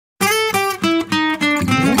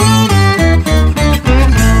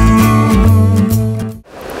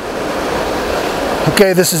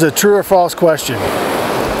Okay, this is a true or false question.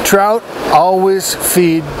 Trout always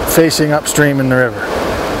feed facing upstream in the river.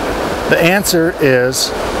 The answer is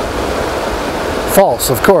false,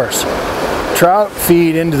 of course. Trout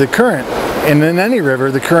feed into the current, and in any river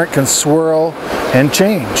the current can swirl and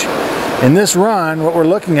change. In this run, what we're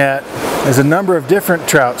looking at is a number of different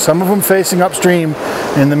trout, some of them facing upstream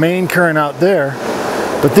in the main current out there,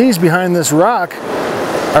 but these behind this rock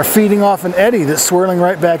are feeding off an eddy that's swirling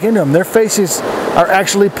right back into them. Their faces are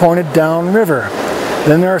actually pointed downriver.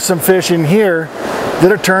 Then there are some fish in here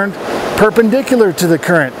that are turned perpendicular to the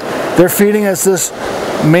current. They're feeding as this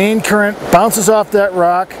main current bounces off that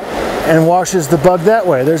rock and washes the bug that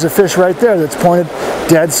way. There's a fish right there that's pointed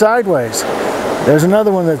dead sideways. There's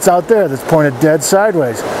another one that's out there that's pointed dead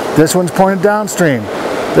sideways. This one's pointed downstream.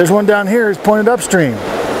 There's one down here that's pointed upstream.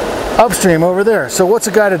 Upstream over there. So what's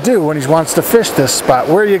a guy to do when he wants to fish this spot?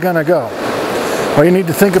 Where are you going to go? Well, you need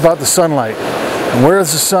to think about the sunlight. And where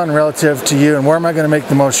is the sun relative to you, and where am I going to make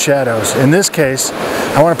the most shadows? In this case,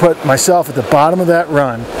 I want to put myself at the bottom of that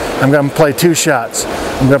run. I'm going to play two shots.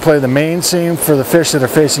 I'm going to play the main seam for the fish that are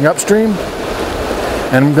facing upstream,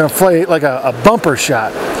 and I'm going to play like a bumper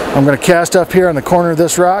shot. I'm going to cast up here on the corner of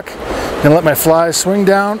this rock, and let my flies swing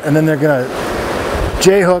down, and then they're going to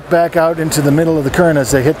J-hook back out into the middle of the current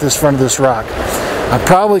as they hit this front of this rock. I'll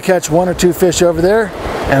probably catch one or two fish over there,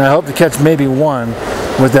 and I hope to catch maybe one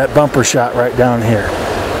with that bumper shot right down here.